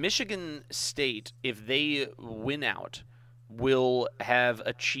 Michigan State, if they win out, will have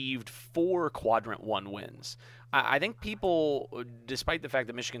achieved 4 quadrant 1 wins. I think people, despite the fact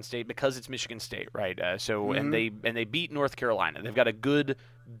that Michigan State, because it's Michigan State, right? And they beat North Carolina. They've got a good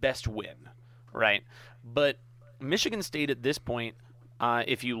best win, right? But Michigan State at this point,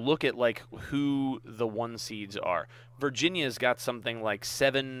 if you look at like who the 1 seeds are, Virginia's got something like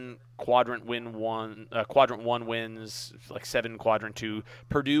 7 quadrant 1 wins, like 7 quadrant 2.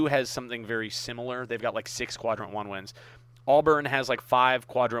 Purdue has something very similar. They've got like 6 quadrant 1 wins. Auburn has like 5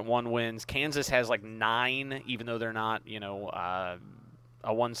 quadrant 1 wins. Kansas has like 9, even though they're not,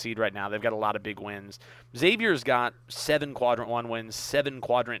 a 1 seed right now. They've got a lot of big wins. Xavier's got 7 Quadrant 1 wins, 7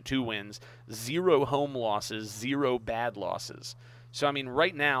 Quadrant 2 wins, 0 home losses, 0 bad losses. So, I mean,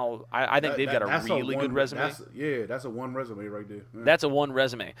 right now, I think they've got a really good resume. That's a 1 resume right there. Yeah. That's a 1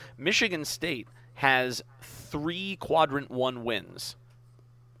 resume. Michigan State has 3 Quadrant 1 wins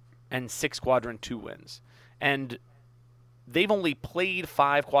and 6 Quadrant 2 wins. And they've only played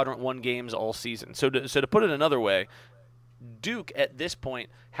 5 Quadrant 1 games all season. So to put it another way, Duke at this point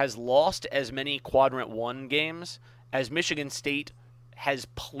has lost as many Quadrant 1 games as Michigan State has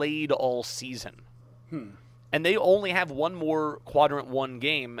played all season. And they only have 1 more Quadrant 1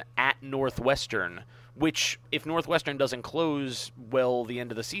 game at Northwestern, which, if Northwestern doesn't close well the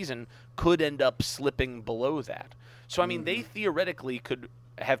end of the season, could end up slipping below that. So, I mean, they theoretically could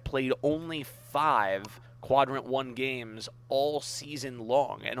have played only 5 Quadrant 1 games all season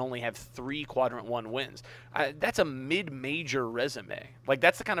long and only have 3 Quadrant 1 wins. That's a mid-major resume. Like,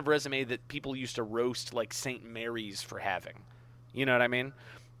 that's the kind of resume that people used to roast, like, St. Mary's for having. You know what I mean?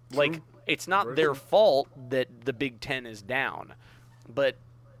 Like, it's not their fault that the Big Ten is down. But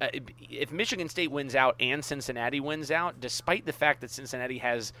if Michigan State wins out and Cincinnati wins out, despite the fact that Cincinnati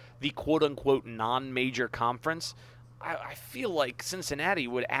has the quote-unquote non-major conference, I feel like Cincinnati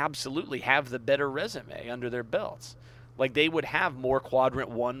would absolutely have the better resume under their belts. Like, they would have more Quadrant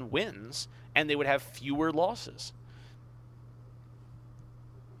 1 wins, and they would have fewer losses.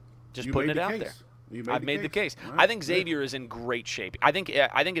 Just putting it out there. I've made the case. Right. I think Xavier is in great shape. I think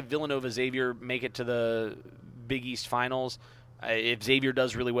if Villanova Xavier make it to the Big East Finals, if Xavier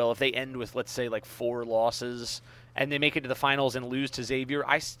does really well, if they end with, let's say, like 4 losses, and they make it to the finals and lose to Xavier,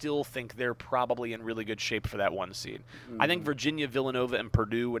 I still think they're probably in really good shape for that 1 seed. I think Virginia, Villanova, and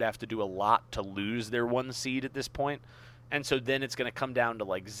Purdue would have to do a lot to lose their 1 seed at this point. And so then it's going to come down to,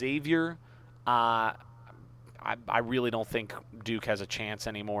 like, Xavier. I really don't think Duke has a chance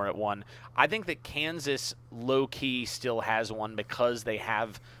anymore at 1. I think that Kansas low-key still has 1 because they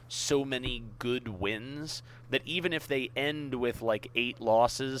have so many good wins that even if they end with like 8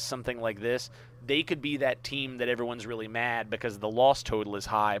 losses, something like this, they could be that team that everyone's really mad because the loss total is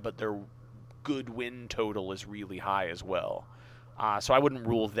high, but their good win total is really high as well. So I wouldn't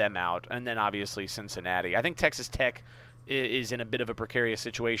rule them out. And then obviously Cincinnati. I think Texas Tech is in a bit of a precarious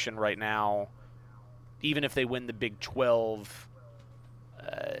situation right now. Even if they win the Big 12,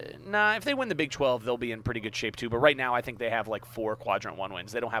 if they win the Big 12, they'll be in pretty good shape too. But right now, I think they have like 4 Quadrant 1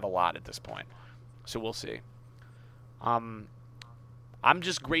 wins. They don't have a lot at this point, so we'll see. I'm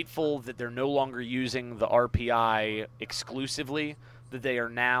just grateful that they're no longer using the RPI exclusively, that they are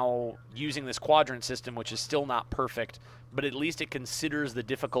now using this quadrant system, which is still not perfect, but at least it considers the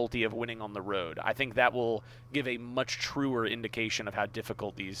difficulty of winning on the road. I think that will give a much truer indication of how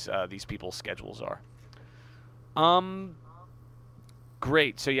difficult these people's schedules are.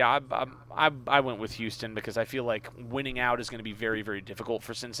 Great. So yeah, I went with Houston because I feel like winning out is going to be very, very difficult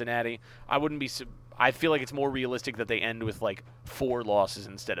for Cincinnati. I feel like it's more realistic that they end with like 4 losses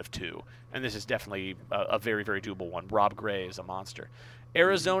instead of 2, and this is definitely a very, very doable one. Rob Gray is a monster.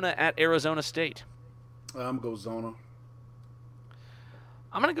 Arizona at Arizona State. I'm going to go Zona.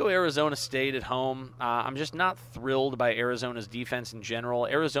 I'm going to go Arizona State at home. I'm just not thrilled by Arizona's defense in general.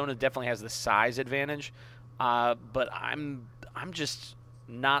 Arizona definitely has the size advantage. But I'm just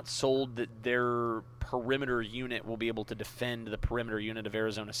not sold that their perimeter unit will be able to defend the perimeter unit of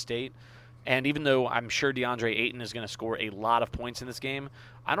Arizona State. And even though I'm sure DeAndre Ayton is going to score a lot of points in this game,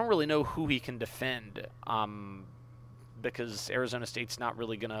 I don't really know who he can defend because Arizona State's not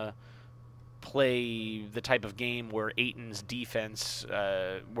really going to play the type of game where Ayton's defense,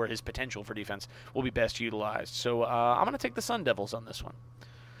 where his potential for defense will be best utilized. So I'm going to take the Sun Devils on this one.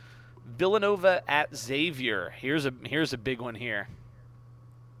 Villanova at Xavier. Here's a big one here.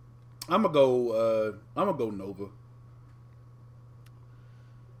 I'm gonna go Nova.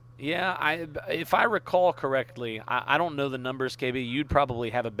 Yeah, if I recall correctly, I don't know the numbers, KB. You'd probably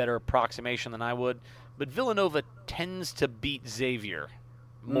have a better approximation than I would, but Villanova tends to beat Xavier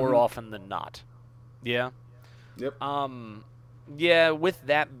more often than not. Yeah. Yep. Yeah. With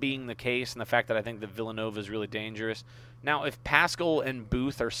that being the case, and the fact that I think that Villanova is really dangerous. Now, if Pascal and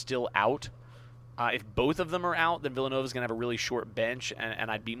Booth are still out, if both of them are out, then Villanova's going to have a really short bench, and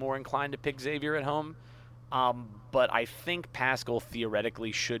I'd be more inclined to pick Xavier at home. But I think Pascal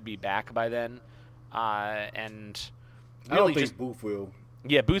theoretically should be back by then. And really I don't think Booth will.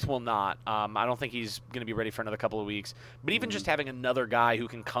 Yeah, Booth will not. I don't think he's going to be ready for another couple of weeks. But even just having another guy who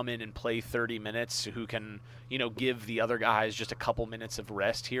can come in and play 30 minutes, who can, give the other guys just a couple minutes of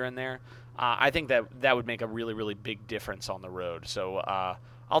rest here and there, I think that would make a really, really big difference on the road. So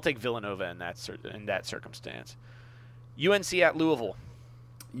I'll take Villanova in that circumstance. UNC at Louisville.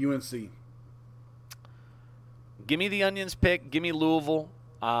 UNC. Give me the Onions pick. Give me Louisville.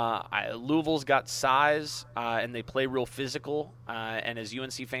 Louisville's got size, and they play real physical. And as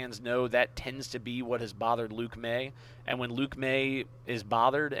UNC fans know, that tends to be what has bothered Luke May. And when Luke May is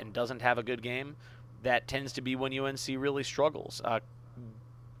bothered and doesn't have a good game, that tends to be when UNC really struggles.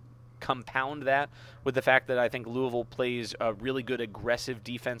 Compound that with the fact that I think Louisville plays a really good aggressive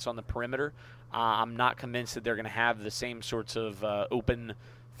defense on the perimeter. I'm not convinced that they're going to have the same sorts of open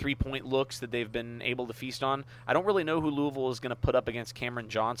three-point looks that they've been able to feast on. I don't really know who Louisville is going to put up against Cameron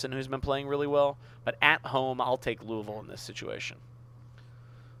Johnson, who's been playing really well. But at home, I'll take Louisville in this situation.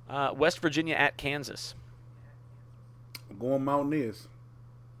 West Virginia at Kansas. I'm going Mountaineers.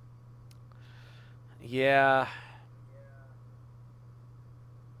 Yeah.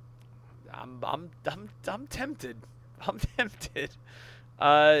 I'm tempted. I'm tempted.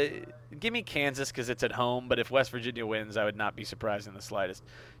 Give me Kansas because it's at home, but if West Virginia wins, I would not be surprised in the slightest.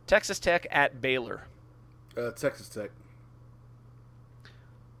 Texas Tech at Baylor. Texas Tech.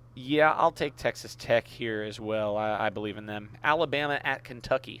 Yeah, I'll take Texas Tech here as well. I believe in them. Alabama at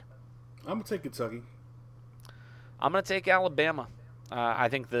Kentucky. I'm going to take Kentucky. I'm going to take Alabama. I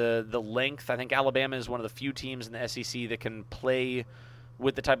think the length, I think Alabama is one of the few teams in the SEC that can play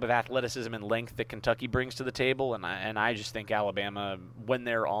with the type of athleticism and length that Kentucky brings to the table, and I just think Alabama, when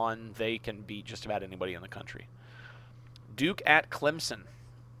they're on, they can beat just about anybody in the country. Duke at Clemson.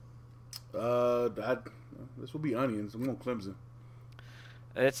 This will be Onions. I'm going Clemson.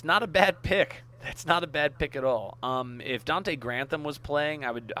 It's not a bad pick. That's not a bad pick at all. If Dante Grantham was playing,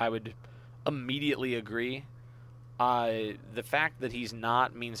 I would immediately agree. The fact that he's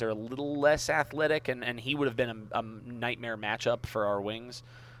not means they're a little less athletic, and he would have been a nightmare matchup for our wings.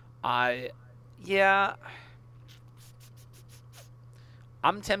 Yeah,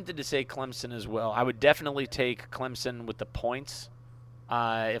 I'm tempted to say Clemson as well. I would definitely take Clemson with the points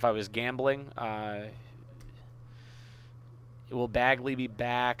if I was gambling. Will Bagley be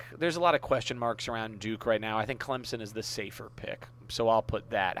back? There's a lot of question marks around Duke right now. I think Clemson is the safer pick, so I'll put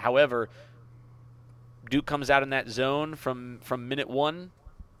that. However, Duke comes out in that zone from minute one.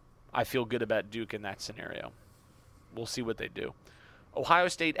 I feel good about Duke in that scenario. We'll see what they do. Ohio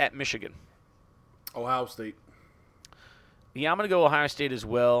State at Michigan. Ohio State. Yeah, I'm going to go Ohio State as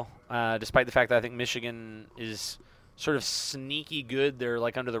well, despite the fact that I think Michigan is sort of sneaky good. They're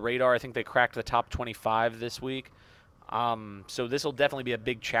like under the radar. I think they cracked the top 25 this week. So this will definitely be a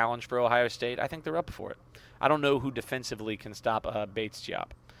big challenge for Ohio State. I think they're up for it. I don't know who defensively can stop Bates'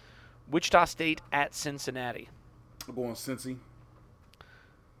 job. Wichita State at Cincinnati. I'm going Cincy.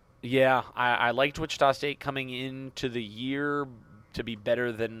 Yeah, I liked Wichita State coming into the year to be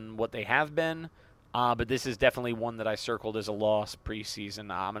better than what they have been, but this is definitely one that I circled as a loss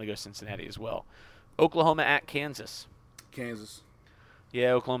preseason. I'm going to go Cincinnati as well. Oklahoma at Kansas. Kansas.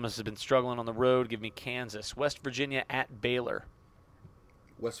 Yeah, Oklahoma has been struggling on the road. Give me Kansas. West Virginia at Baylor.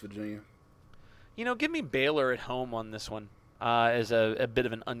 West Virginia. Give me Baylor at home on this one. As a bit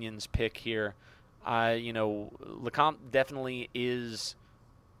of an Onions pick here. LeCompte definitely is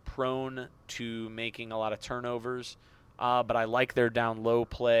prone to making a lot of turnovers, but I like their down low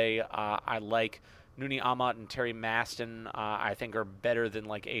play. I like Nooni Amat and Terry Maston. I think are better than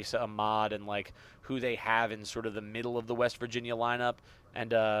like Asa Ahmad and like who they have in sort of the middle of the West Virginia lineup.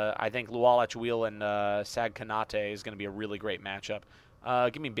 And I think Lual Achuil and Sag Kanate is going to be a really great matchup.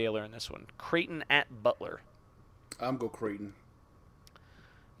 Give me Baylor in this one. Creighton at Butler. I'm go Creighton.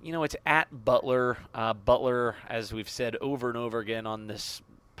 It's at Butler. Butler, as we've said over and over again on this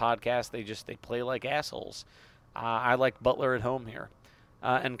podcast, they play like assholes. I like Butler at home here.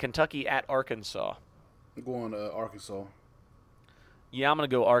 And Kentucky at Arkansas. I'm going Arkansas. Yeah, I'm going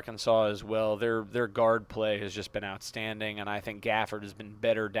to go Arkansas as well. Their guard play has just been outstanding, and I think Gafford has been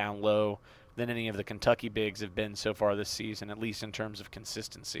better down low than any of the Kentucky bigs have been so far this season, at least in terms of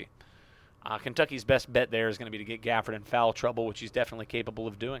consistency. Kentucky's best bet there is going to be to get Gafford in foul trouble, which he's definitely capable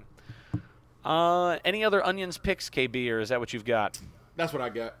of doing. Any other Onions picks, KB, or is that what you've got? That's what I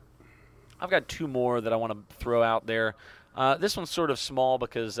got. I've got two more that I want to throw out there. This one's sort of small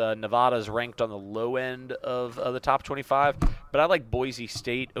because Nevada's ranked on the low end of the top 25, but I like Boise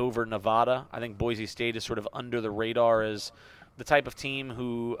State over Nevada. I think Boise State is sort of under the radar as the type of team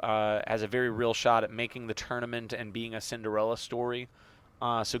who has a very real shot at making the tournament and being a Cinderella story.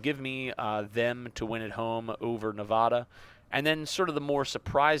 So give me them to win at home over Nevada. And then sort of the more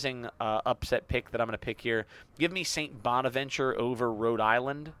surprising upset pick that I'm going to pick here, give me St. Bonaventure over Rhode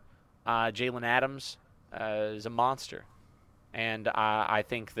Island. Jalen Adams is a monster. And I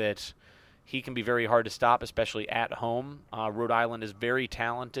think that he can be very hard to stop, especially at home. Rhode Island is very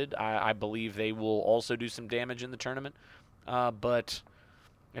talented. I believe they will also do some damage in the tournament. But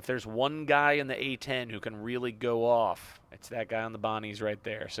If there's one guy in the A10 who can really go off, it's that guy on the Bonnies right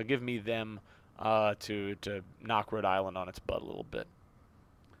there. So give me them to knock Rhode Island on its butt a little bit.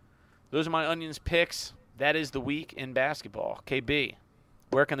 Those are my Onions picks. That is the week in basketball. KB,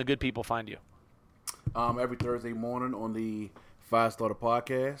 where can the good people find you? Every Thursday morning on the 5 Starter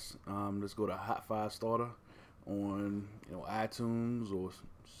Podcast. Let's go to Hot 5 Starter on iTunes or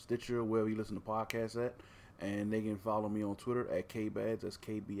Stitcher, wherever you listen to podcasts at. And they can follow me on Twitter at KBADS, that's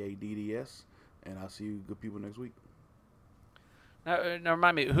KBADDS. And I'll see you good people next week. Now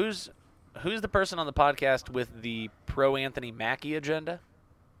remind me, who's the person on the podcast with the pro Anthony Mackie agenda?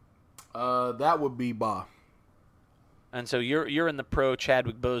 That would be Ba. And so you're in the pro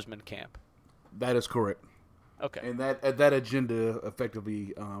Chadwick Boseman camp. That is correct. Okay. And that agenda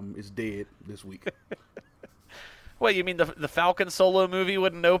effectively is dead this week. What, you mean the Falcon Solo movie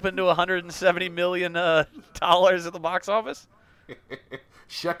wouldn't open to $170 million at the box office?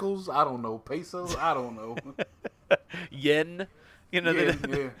 Shekels? I don't know. Pesos? I don't know. Yen? Yeah.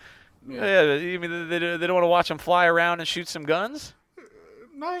 You mean they don't want to watch him fly around and shoot some guns?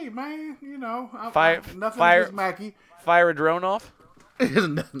 Hey, man, nothing fire- against Mackie. Fire a drone off?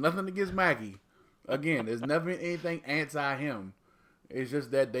 Nothing against Mackie. Again, there's never anything anti-him. It's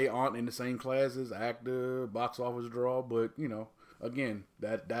just that they aren't in the same class as actor, box office draw. But, again,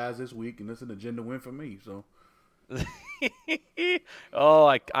 that dies this week, and it's an agenda win for me. So, Oh,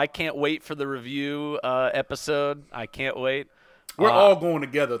 I can't wait for the review episode. I can't wait. We're all going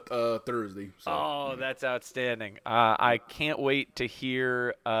together Thursday. So. Oh, that's outstanding. I can't wait to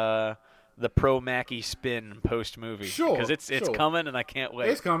hear the pro Mackie spin post movie. Sure, because it's sure. coming, and I can't wait.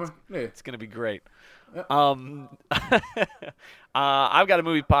 It's coming. Yeah. It's gonna be great. Yep. I've got a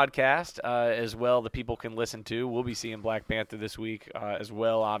movie podcast as well that people can listen to. We'll be seeing Black Panther this week as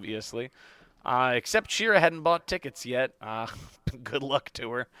well, obviously. Except Shira hadn't bought tickets yet. Good luck to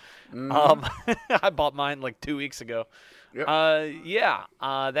her. I bought mine like 2 weeks ago. Yep.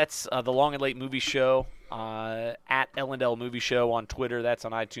 That's the Long and Late Movie Show at Ellendale Movie Show on Twitter. That's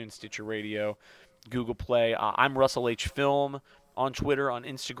on iTunes, Stitcher Radio, Google Play. I'm Russell H. Film on Twitter, on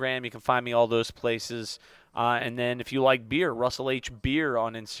Instagram. You can find me all those places. And then if you like beer, Russell H. Beer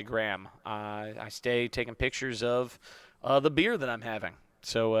on Instagram. I stay taking pictures of the beer that I'm having.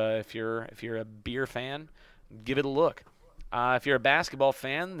 So if you're a beer fan, give it a look. If you're a basketball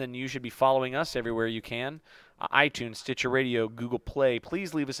fan, then you should be following us everywhere you can. iTunes, Stitcher Radio, Google Play.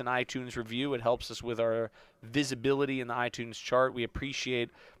 Please leave us an iTunes review. It helps us with our visibility in the iTunes chart. We appreciate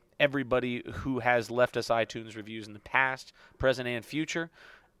everybody who has left us iTunes reviews in the past, present, and future.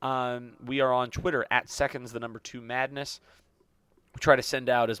 We are on Twitter at @2madness. We try to send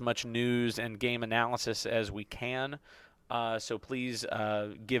out as much news and game analysis as we can. So please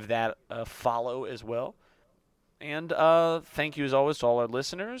give that a follow as well. And thank you, as always, to all our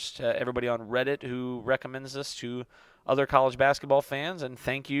listeners, to everybody on Reddit who recommends us to other college basketball fans. And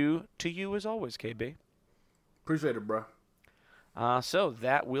thank you to you, as always, KB. Appreciate it, bro. So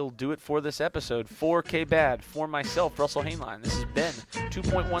that will do it for this episode. For K-Bad, for myself, Russell Hainline, this has been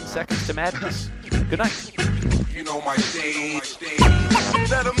 2.1 Seconds to Madness. Good night. You know my stage.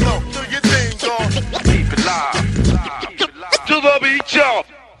 Let them know. Do your thing, dog. Keep it live. To the beat, y'all.